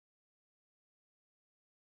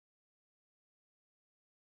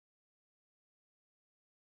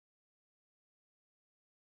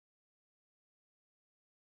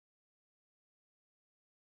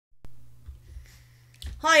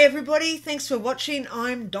Hi everybody, thanks for watching.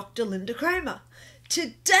 I'm Dr Lynda Cramer.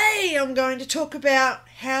 Today I'm going to talk about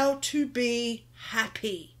how to be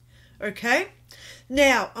happy. Okay?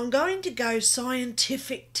 Now, I'm going to go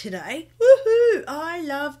scientific today. Woohoo! I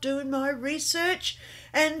love doing my research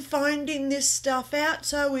and finding this stuff out,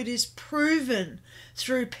 so it is proven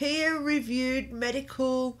through peer-reviewed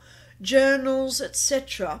medical journals,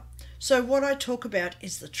 etc. So what I talk about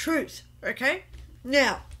is the truth, okay?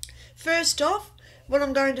 Now, first off, what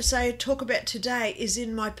I'm going to talk about today is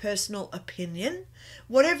in my personal opinion.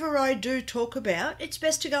 Whatever I do talk about, it's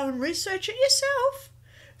best to go and research it yourself.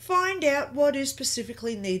 Find out what is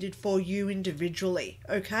specifically needed for you individually,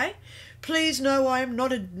 okay? Please know I am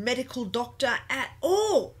not a medical doctor at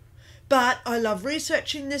all, but I love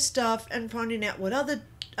researching this stuff and finding out what other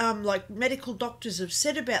medical doctors have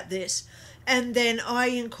said about this, and then I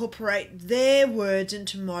incorporate their words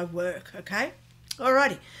into my work, okay?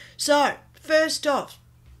 Alrighty, so first off,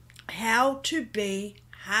 how to be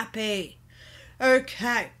happy.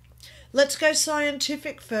 Okay, let's go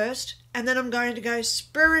scientific first, and then I'm going to go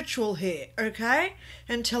spiritual here, okay?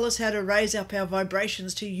 And tell us how to raise up our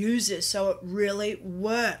vibrations to use this so it really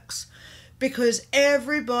works. Because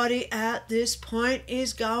everybody at this point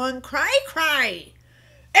is going cray-cray.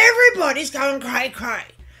 Everybody's going cray-cray.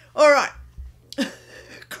 All right.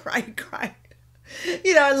 Cray-cray.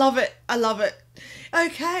 You know, I love it. I love it.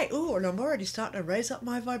 Okay. Oh, and I'm already starting to raise up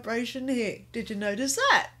my vibration here. Did you notice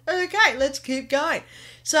that? Okay, let's keep going.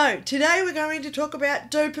 So today we're going to talk about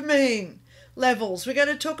dopamine levels. We're going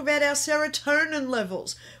to talk about our serotonin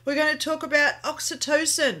levels. We're going to talk about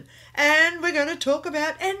oxytocin. And we're going to talk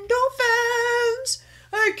about endorphins.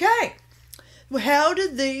 Okay. How do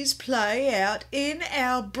these play out in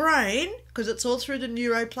our brain? Because it's all through the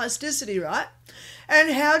neuroplasticity, right?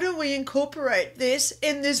 And how do we incorporate this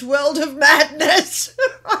in this world of madness?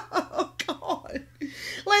 Oh, God.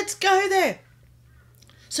 Let's go there.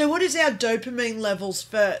 So what is our dopamine levels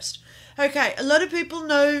first? Okay, a lot of people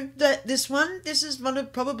know that this is one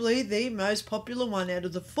of probably the most popular one out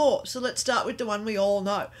of the four. So let's start with the one we all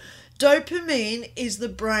know. Dopamine is the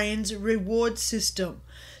brain's reward system.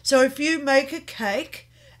 So if you make a cake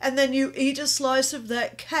and then you eat a slice of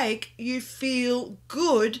that cake, you feel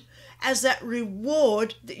good as that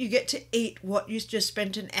reward that you get to eat what you just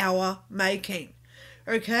spent an hour making.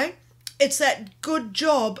 Okay? It's that good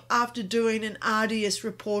job after doing an arduous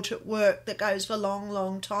report at work that goes for a long,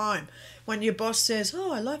 long time. When your boss says,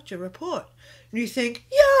 "Oh, I liked your report." And you think,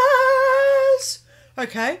 "Yes!"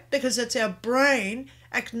 Okay? Because that's our brain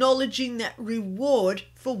acknowledging that reward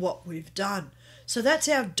for what we've done. So that's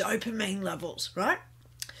our dopamine levels, right?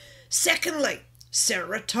 Secondly,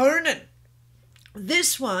 serotonin.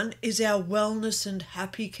 This one is our wellness and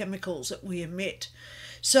happy chemicals that we emit.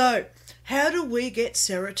 So how do we get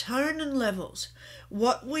serotonin levels?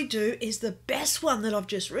 What we do is the best one that I've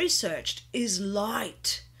just researched is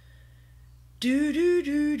light. Do, do,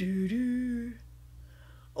 do, do, do.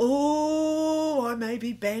 Oh, I may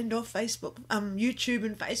be banned off Facebook, YouTube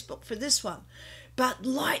and Facebook for this one. But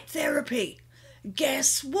light therapy.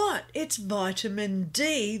 Guess what? It's vitamin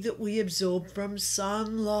D that we absorb from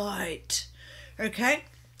sunlight. Okay?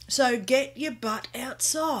 So get your butt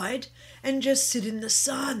outside and just sit in the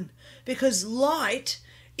sun. Because light,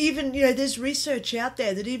 even, there's research out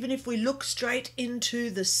there that even if we look straight into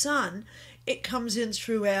the sun, it comes in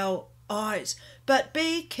through our eyes. But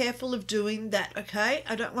be careful of doing that, okay?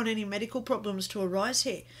 I don't want any medical problems to arise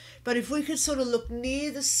here. But if we could sort of look near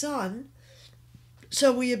the sun,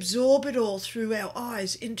 so we absorb it all through our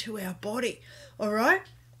eyes into our body, all right?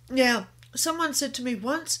 Now, someone said to me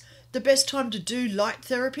once, the best time to do light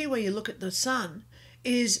therapy where you look at the sun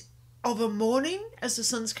is of a morning as the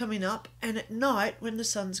sun's coming up and at night when the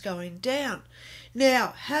sun's going down.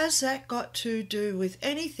 Now, has that got to do with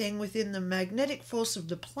anything within the magnetic force of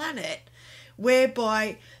the planet,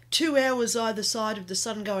 whereby 2 hours either side of the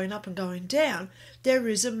sun going up and going down, there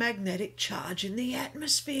is a magnetic charge in the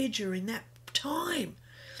atmosphere during that time?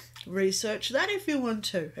 Research that if you want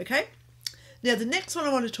to, okay? Now, the next one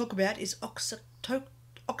I want to talk about is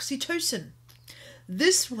oxytocin.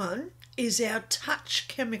 This one is our touch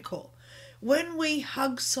chemical. When we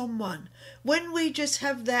hug someone, when we just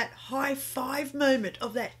have that high five moment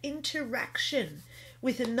of that interaction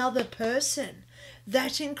with another person,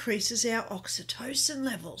 that increases our oxytocin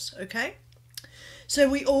levels, okay? So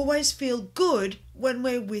we always feel good when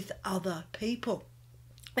we're with other people.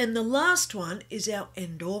 And the last one is our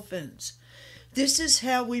endorphins. This is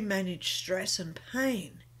how we manage stress and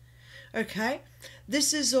pain. Okay?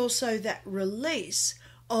 This is also that release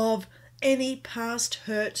of any past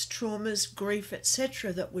hurts, traumas, grief,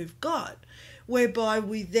 etc. that we've got, whereby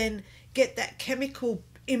we then get that chemical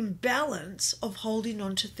imbalance of holding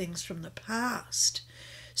on to things from the past.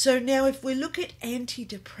 So now if we look at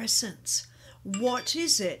antidepressants, what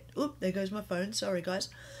is it? Oop, there goes my phone. Sorry, guys.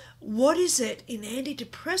 What is it in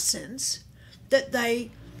antidepressants that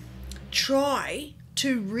they try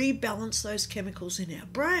to rebalance those chemicals in our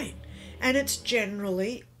brain? And it's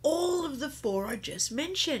generally all of the four I just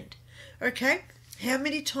mentioned. Okay? How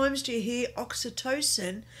many times do you hear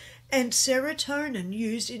oxytocin and serotonin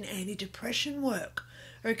used in antidepressant work?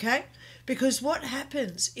 Okay? Because what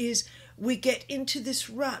happens is we get into this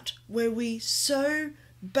rut where we so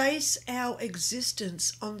base our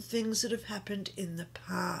existence on things that have happened in the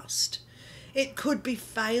past. It could be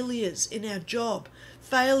failures in our job,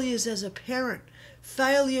 failures as a parent,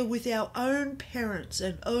 failure with our own parents,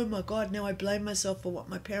 and oh my God, now I blame myself for what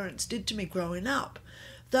my parents did to me growing up.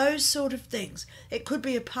 Those sort of things. It could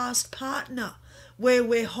be a past partner where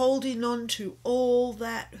we're holding on to all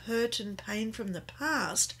that hurt and pain from the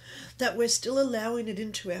past, that we're still allowing it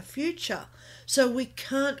into our future. So we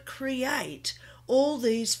can't create all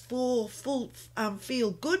these four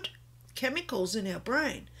feel-good chemicals in our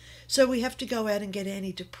brain. So we have to go out and get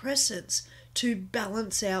antidepressants to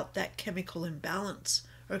balance out that chemical imbalance.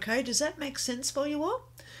 Okay, does that make sense for you all?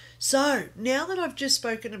 So now that I've just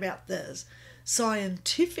spoken about the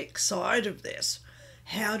scientific side of this,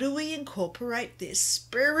 how do we incorporate this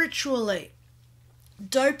spiritually?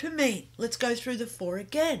 Dopamine. Let's go through the four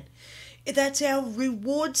again. That's our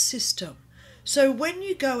reward system. So when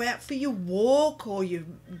you go out for your walk, or you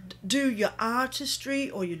do your artistry,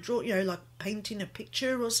 or you draw, like painting a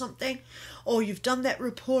picture or something, or you've done that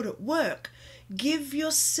report at work, give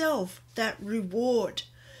yourself that reward.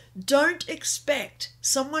 Don't expect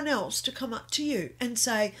someone else to come up to you and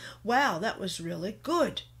say, wow, that was really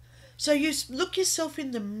good. So you look yourself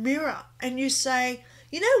in the mirror and you say,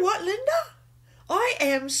 you know what, Linda? I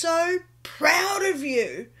am so proud of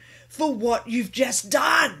you for what you've just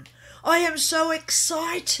done. I am so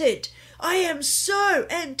excited. I am so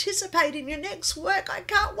anticipating your next work. I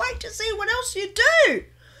can't wait to see what else you do.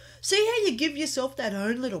 See how you give yourself that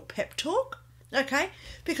own little pep talk? Okay?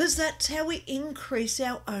 Because that's how we increase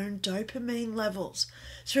our own dopamine levels,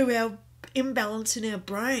 through our imbalance in our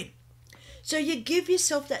brain. So you give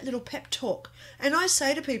yourself that little pep talk. And I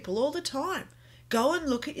say to people all the time, go and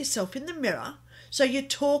look at yourself in the mirror. So you're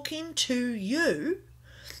talking to you.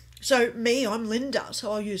 So me, I'm Linda,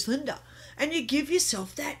 so I'll use Linda. And you give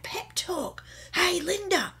yourself that pep talk. Hey,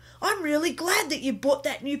 Linda, I'm really glad that you bought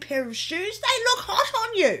that new pair of shoes. They look hot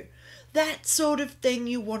on you. That sort of thing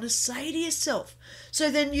you want to say to yourself.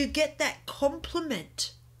 So then you get that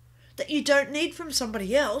compliment that you don't need from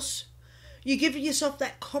somebody else. You're giving yourself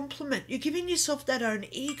that compliment. You're giving yourself that own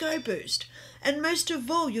ego boost. And most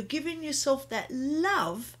of all, you're giving yourself that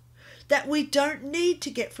love that we don't need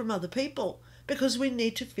to get from other people, because we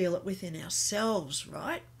need to feel it within ourselves,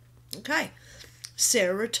 right? Okay.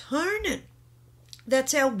 Serotonin.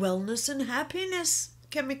 That's our wellness and happiness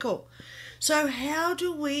chemical. So how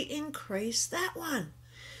do we increase that one?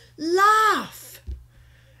 Laugh.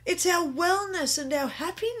 It's our wellness and our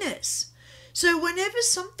happiness. So whenever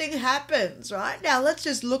something happens, right? Now let's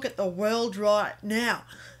just look at the world right now.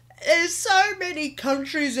 There's so many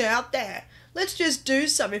countries out there. Let's just do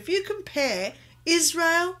some. If you compare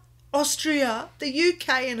Israel, Austria, the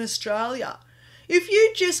UK and Australia, if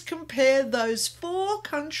you just compare those four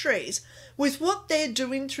countries with what they're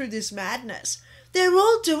doing through this madness, they're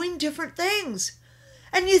all doing different things.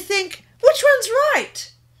 And you think, which one's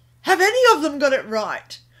right? Have any of them got it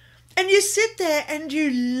right? And you sit there and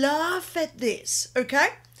you laugh at this, okay?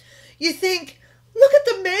 You think, look at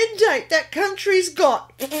the mandate that country's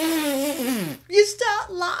got. You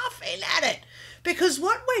start laughing at it. Because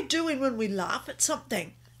what we're doing when we laugh at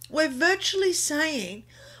something, we're virtually saying,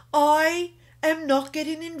 I am not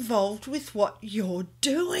getting involved with what you're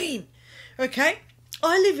doing, okay?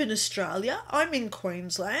 I live in Australia. I'm in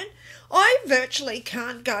Queensland. I virtually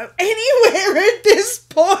can't go anywhere at this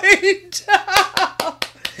point.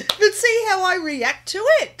 But see how I react to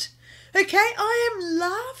it. Okay, I am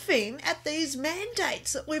laughing at these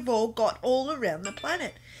mandates that we've all got all around the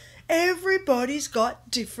planet. Everybody's got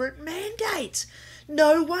different mandates.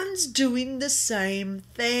 No one's doing the same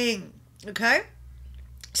thing. Okay?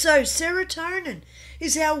 So serotonin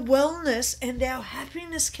is our wellness and our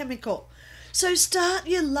happiness chemical. So start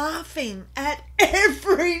your laughing at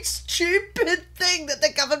every stupid thing that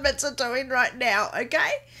the governments are doing right now,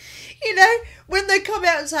 okay? You know, when they come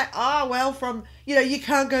out and say, you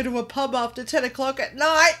can't go to a pub after 10 o'clock at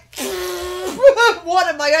night.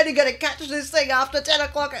 What, am I only going to catch this thing after 10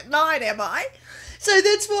 o'clock at night, am I? So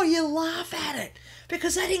that's why you laugh at it.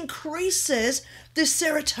 because that increases the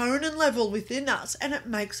serotonin level within us and it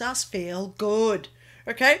makes us feel good.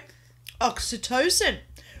 Okay? Oxytocin.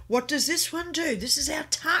 What does this one do? This is our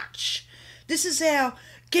touch. This is our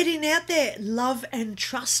getting out there, love and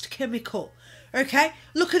trust chemical. Okay?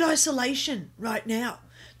 Look at isolation right now.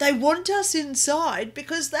 They want us inside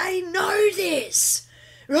because they know this,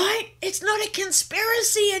 right? It's not a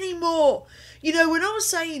conspiracy anymore. You know, when I was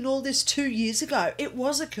saying all this 2 years ago, it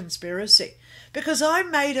was a conspiracy because I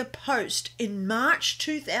made a post in March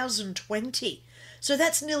 2020. So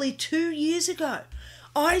that's nearly 2 years ago.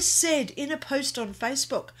 I said in a post on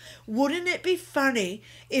Facebook, wouldn't it be funny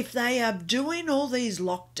if they are doing all these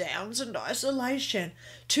lockdowns and isolation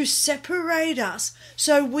to separate us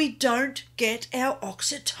so we don't get our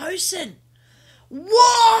oxytocin?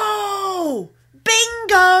 Whoa!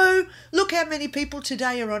 Bingo! Look how many people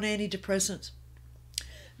today are on antidepressants.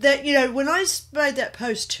 That, you know, when I made that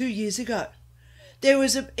post 2 years ago, there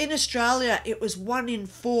was in Australia, it was 1 in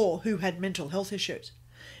 4 who had mental health issues.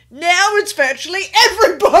 Now it's virtually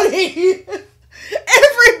everybody.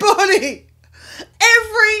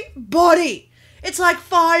 Everybody. It's like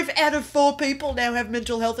 5 out of 4 people now have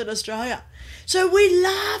mental health in Australia. So we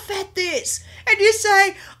laugh at this and you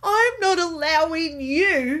say, I'm not allowing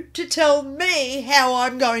you to tell me how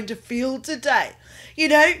I'm going to feel today. You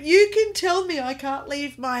know, you can tell me I can't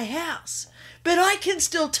leave my house, but I can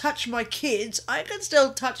still touch my kids. I can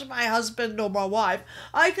still touch my husband or my wife.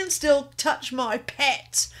 I can still touch my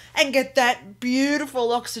pets and get that beautiful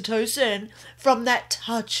oxytocin from that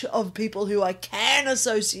touch of people who I can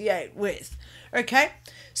associate with. Okay?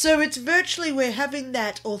 So it's virtually we're having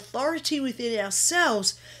that authority within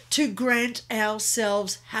ourselves to grant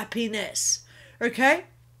ourselves happiness. Okay?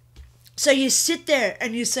 So you sit there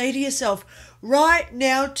and you say to yourself, right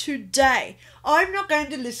now, today, I'm not going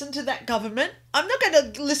to listen to that government. I'm not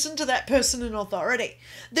going to listen to that person in authority.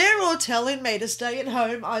 They're all telling me to stay at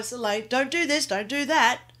home, isolate, don't do this, don't do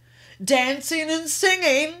that. Dancing and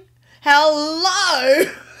singing. Hello.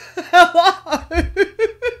 Hello.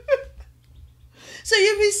 So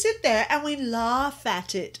we sit there and we laugh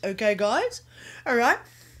at it. Okay, guys? All right?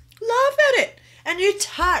 Laugh at it. And you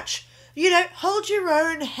touch. You know, hold your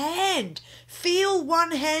own hand. Feel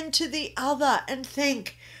one hand to the other and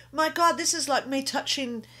think, my God, this is like me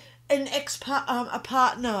touching an a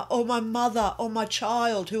partner or my mother or my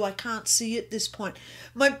child who I can't see at this point.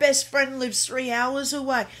 My best friend lives 3 hours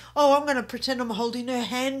away. Oh, I'm going to pretend I'm holding her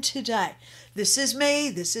hand today. This is me.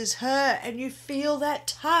 This is her. And you feel that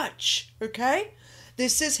touch, okay?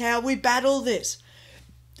 This is how we battle this.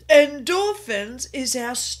 Endorphins is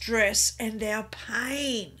our stress and our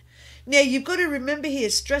pain. Now, you've got to remember here,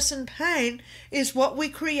 stress and pain is what we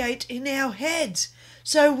create in our heads.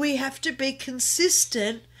 So we have to be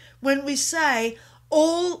consistent when we say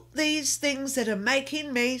all these things that are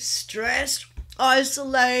making me stressed,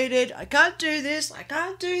 isolated, I can't do this, I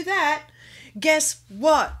can't do that. Guess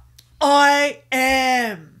what? I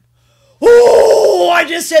am. Oh, I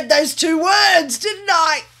just said those 2 words, didn't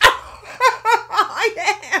I? I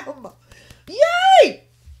am. Yay!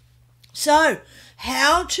 So,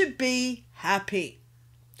 how to be happy.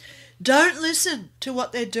 Don't listen to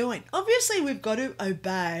what they're doing. Obviously, we've got to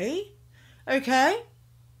obey, okay?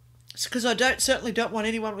 Because I certainly don't want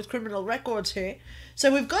anyone with criminal records here.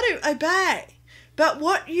 So we've got to obey. But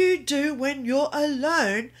what you do when you're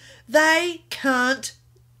alone, they can't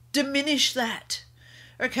diminish that,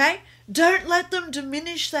 okay? Don't let them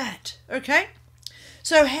diminish that, okay?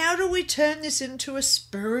 So how do we turn this into a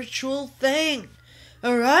spiritual thing,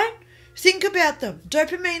 all right? Think about them.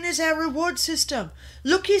 Dopamine is our reward system.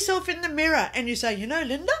 Look yourself in the mirror and you say, you know,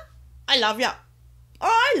 Linda, I love you.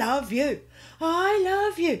 I love you. I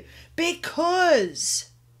love you. Because.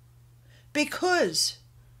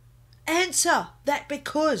 Answer that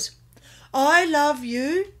because. I love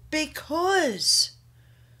you because.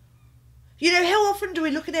 You know, how often do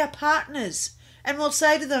we look at our partners and we'll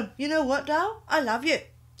say to them, you know what, darl, I love you.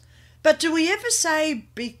 But do we ever say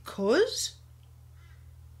because?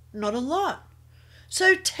 Not a lot.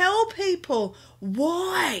 So tell people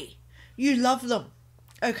why you love them,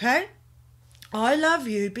 okay? I love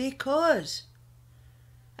you because.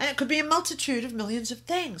 And it could be a multitude of millions of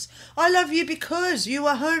things. I love you because you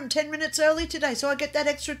were home 10 minutes early today, so I get that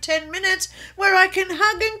extra 10 minutes where I can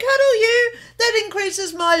hug and cuddle you. That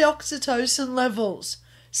increases my oxytocin levels.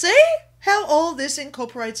 See how all this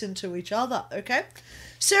incorporates into each other, okay?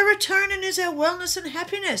 Serotonin is our wellness and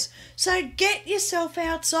happiness. So get yourself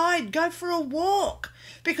outside, go for a walk,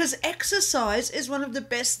 because exercise is one of the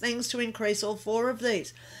best things to increase all 4 of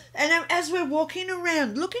these. And as we're walking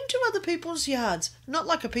around, look into other people's yards, not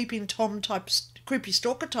like a peeping Tom type, creepy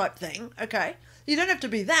stalker type thing, okay? You don't have to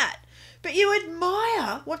be that. But you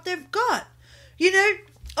admire what they've got. You know,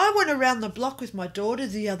 I went around the block with my daughter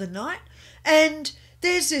the other night, and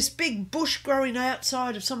there's this big bush growing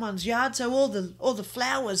outside of someone's yard, so all the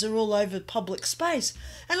flowers are all over public space.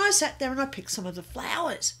 And I sat there and I picked some of the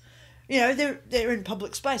flowers. You know, they're in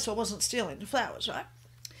public space, so I wasn't stealing the flowers, right?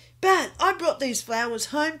 But I brought these flowers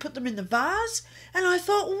home, put them in the vase, and I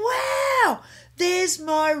thought, wow, there's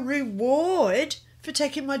my reward for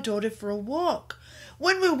taking my daughter for a walk.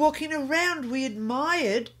 When we were walking around, we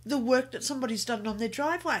admired the work that somebody's done on their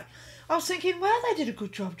driveway. I was thinking, wow, they did a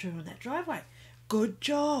good job doing that driveway. Good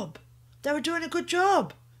job. They were doing a good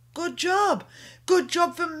job. Good job. Good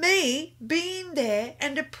job for me being there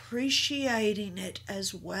and appreciating it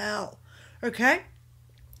as well. Okay?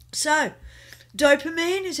 So,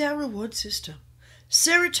 dopamine is our reward system.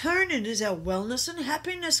 Serotonin is our wellness and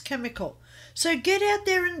happiness chemical. So get out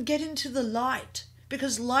there and get into the light,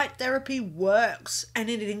 because light therapy works and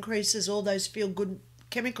it increases all those feel-good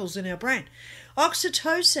chemicals in our brain.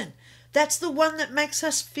 Oxytocin, that's the one that makes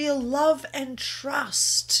us feel love and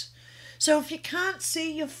trust. So if you can't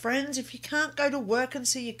see your friends, if you can't go to work and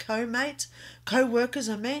see your co-workers,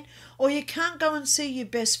 or you can't go and see your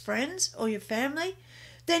best friends or your family,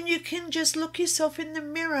 then you can just look yourself in the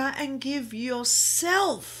mirror and give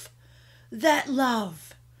yourself that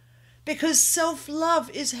love. Because self-love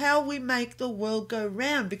is how we make the world go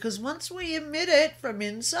round. Because once we emit it from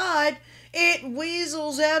inside, it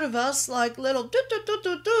weasels out of us like little doot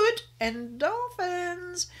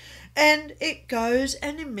endorphins. And it goes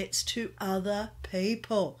and emits to other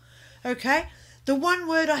people. Okay? The one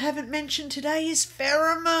word I haven't mentioned today is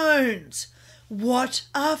pheromones. What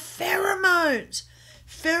are pheromones?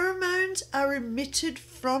 Pheromones are emitted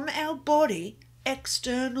from our body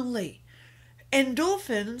externally.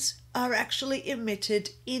 Endorphins are actually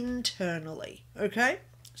emitted internally. Okay?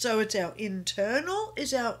 So it's our internal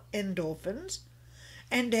is our endorphins,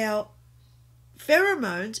 and our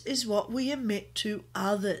pheromones is what we emit to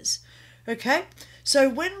others. Okay? So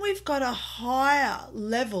when we've got a higher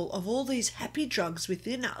level of all these happy drugs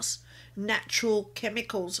within us, natural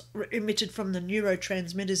chemicals emitted from the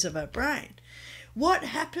neurotransmitters of our brain, what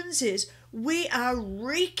happens is we are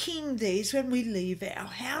reeking these when we leave our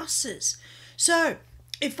houses. So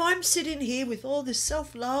if I'm sitting here with all this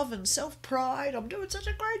self-love and self-pride, I'm doing such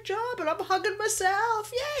a great job and I'm hugging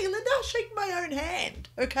myself. Yay, Linda, shake my own hand.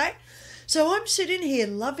 Okay? So I'm sitting here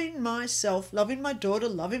loving myself, loving my daughter,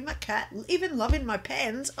 loving my cat, even loving my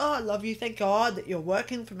pens. Oh, I love you. Thank God that you're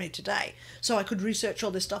working for me today so I could research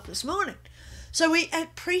all this stuff this morning. So we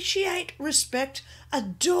appreciate, respect,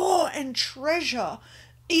 adore and treasure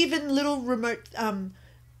even little remote,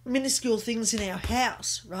 minuscule things in our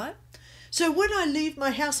house, right? So when I leave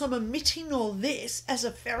my house, I'm emitting all this as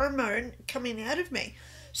a pheromone coming out of me.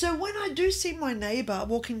 So when I do see my neighbour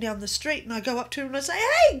walking down the street and I go up to him and I say,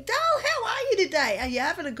 hey, doll, how are you today? Are you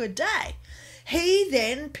having a good day? He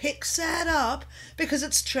then picks that up because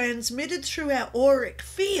it's transmitted through our auric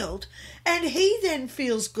field, and he then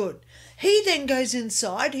feels good. He then goes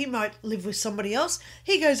inside. He might live with somebody else.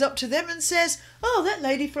 He goes up to them and says, oh, that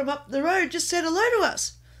lady from up the road just said hello to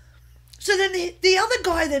us. So then the other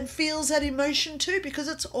guy then feels that emotion too, because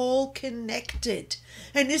it's all connected.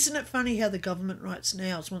 And isn't it funny how the government right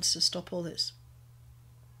now wants to stop all this?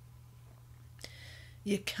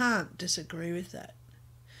 You can't disagree with that.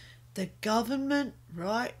 The government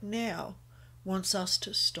right now wants us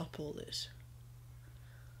to stop all this.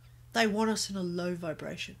 They want us in a low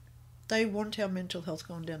vibration. They want our mental health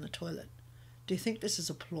going down the toilet. Do you think this is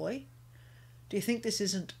a ploy? Do you think this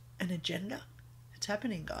isn't an agenda? It's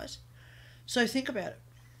happening, guys. So think about it.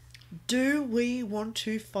 Do we want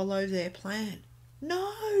to follow their plan?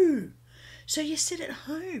 No. So you sit at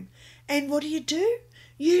home and what do?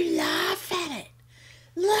 You laugh at it.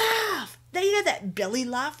 Laugh. Now, you know that belly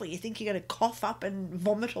laugh where you think you're going to cough up and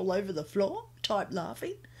vomit all over the floor type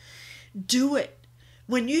laughing? Do it.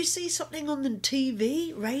 When you see something on the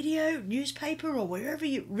TV, radio, newspaper, or wherever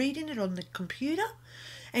you're reading it on the computer,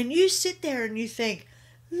 and you sit there and you think,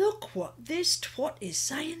 look what this twat is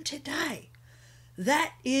saying today.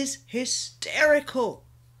 That is hysterical.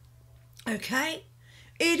 Okay?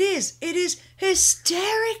 It is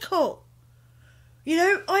hysterical. You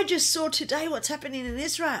know, I just saw today what's happening in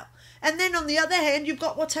Israel. And then on the other hand, you've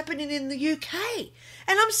got what's happening in the UK.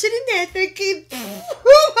 And I'm sitting there thinking,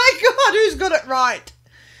 oh my God, who's got it right?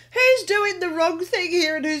 Who's doing the wrong thing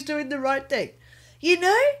here and who's doing the right thing? You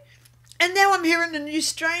know? And now I'm hearing the new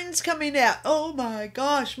strains coming out. Oh my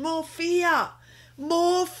gosh, more fear.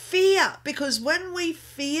 More fear. Because when we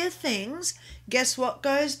fear things, guess what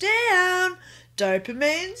goes down?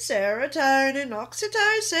 dopamine, serotonin,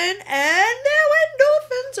 oxytocin, and our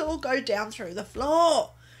endorphins all go down through the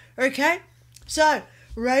floor. Okay? So,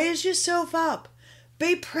 raise yourself up.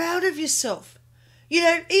 Be proud of yourself. You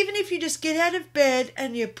know, even if you just get out of bed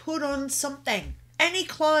and you put on something, any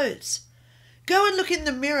clothes, go and look in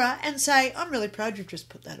the mirror and say, I'm really proud you've just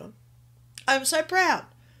put that on. I'm so proud.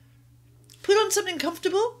 Put on something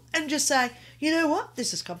comfortable and just say, you know what?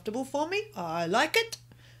 This is comfortable for me. I like it.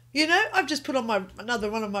 You know, I've just put on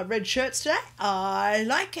another one of my red shirts today. I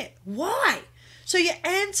like it. Why? So you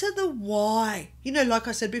answer the why. You know, like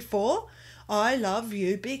I said before, I love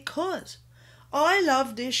you because I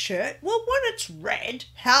love this shirt. Well, one, it's red.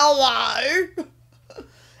 Hello.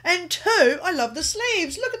 And two, I love the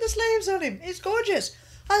sleeves. Look at the sleeves on him. It's gorgeous.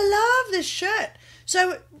 I love this shirt.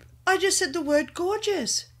 So I just said the word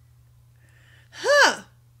gorgeous. Huh.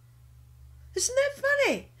 Isn't that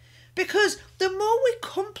funny? Because the more we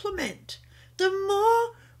compliment, the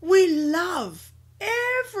more we love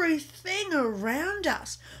everything around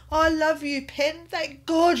us. I love you, pen. Thank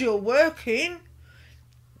God you're working.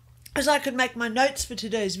 As I could make my notes for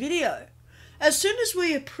today's video. As soon as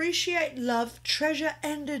we appreciate, love, treasure,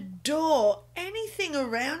 and adore anything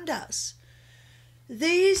around us,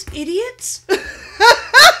 these idiots...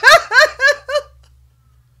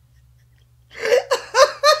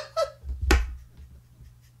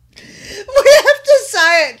 We have to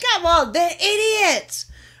say it. Come on, they're idiots.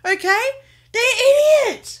 Okay? They're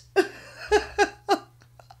idiots.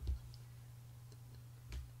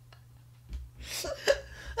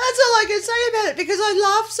 That's all I can say about it, because I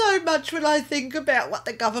laugh so much when I think about what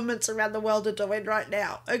the governments around the world are doing right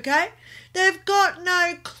now, okay? They've got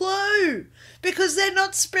no clue because they're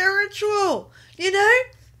not spiritual, you know?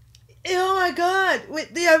 Oh my God.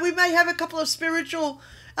 We may have a couple of spiritual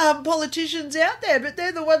politicians out there, but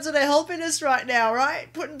they're the ones that are helping us right now,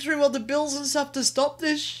 right? Putting through all the bills and stuff to stop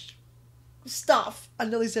this stuff. I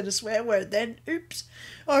nearly said a swear word then. Oops.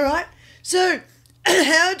 All right. So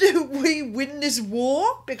how do we win this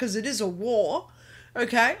war? Because it is a war.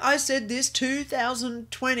 Okay. I said this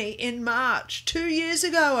 2020 in March. 2 years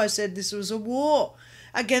ago, I said this was a war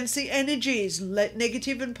against the energies,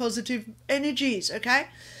 negative and positive energies. Okay.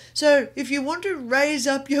 So if you want to raise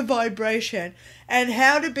up your vibration and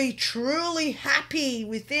how to be truly happy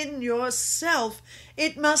within yourself,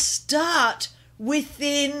 it must start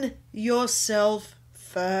within yourself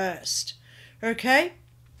first. Okay?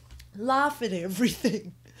 Laugh at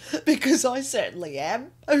everything, because I certainly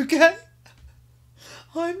am. Okay?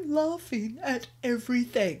 I'm laughing at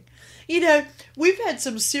everything. You know, we've had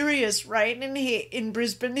some serious rain in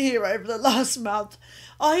Brisbane here over the last month.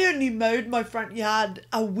 I only mowed my front yard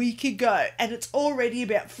a week ago and it's already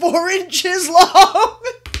about 4 inches long.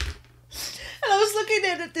 And I was looking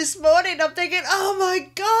at it this morning. I'm thinking, oh my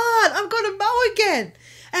God, I've got to mow again.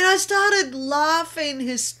 And I started laughing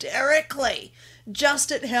hysterically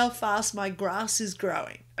just at how fast my grass is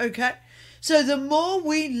growing. Okay? So the more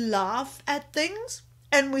we laugh at things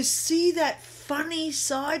and we see that funny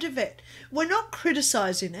side of it, we're not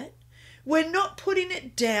criticizing it. We're not putting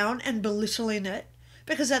it down and belittling it,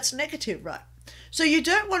 because that's negative, right? So you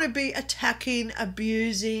don't want to be attacking,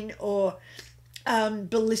 abusing, or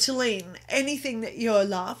belittling anything that you're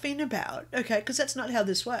laughing about, okay? Because that's not how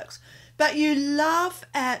this works. But you laugh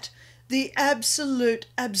at the absolute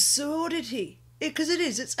absurdity, because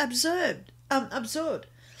it's absurd. Absurd.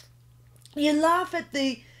 You laugh at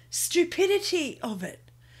the stupidity of it.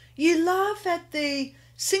 You laugh at the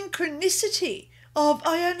synchronicity of,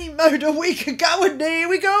 I only mowed a week ago and here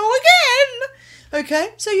we go again. Okay,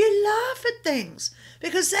 so you laugh at things,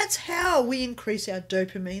 because that's how we increase our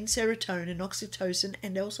dopamine, serotonin, oxytocin,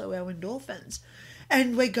 and also our endorphins.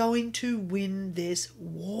 And we're going to win this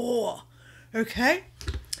war. Okay,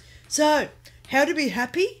 so how to be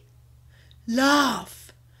happy?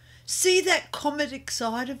 Laugh. See that comedic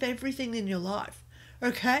side of everything in your life.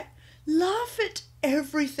 Okay, laugh at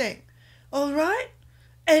everything. All right,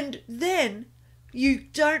 and then you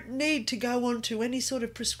don't need to go on to any sort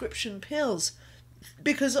of prescription pills,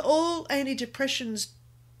 because all antidepressants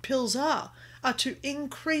pills are to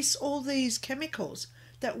increase all these chemicals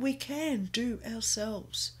that we can do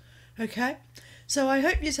ourselves. Okay? So I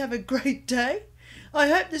hope you have a great day. I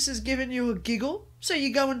hope this has given you a giggle, so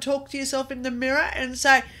you go and talk to yourself in the mirror and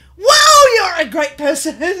say, wow, you're a great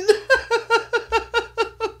person.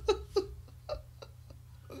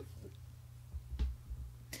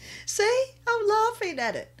 See? I'm laughing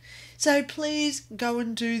at it. So please go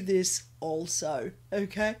and do this also,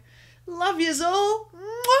 okay? Love yous all.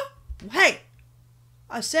 Mwah. Hey,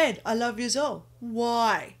 I said I love yous all.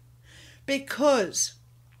 Why? Because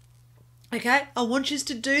Okay, I want you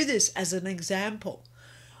to do this as an example.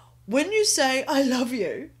 When you say I love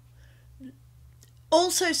you,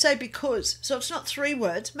 also say because. So it's not 3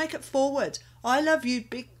 words, make it 4 words. I love you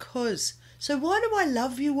because. So why do I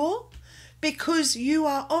love you all? Because you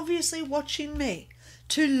are obviously watching me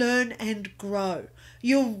to learn and grow.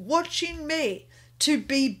 You're watching me to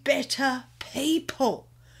be better people.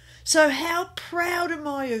 So how proud am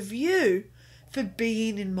I of you for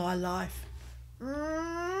being in my life?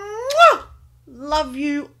 Mwah! Love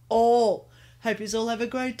you all. Hope you all have a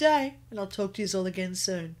great day, and I'll talk to you all again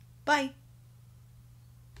soon. Bye.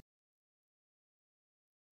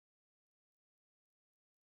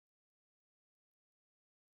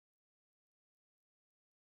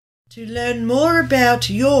 To learn more about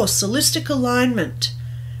your holistic alignment,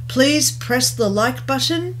 please press the like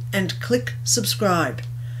button and click subscribe.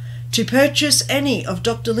 To purchase any of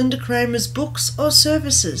Dr. Lynda Cramer's books or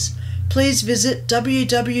services, please visit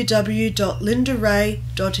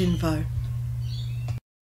www.lindaray.info.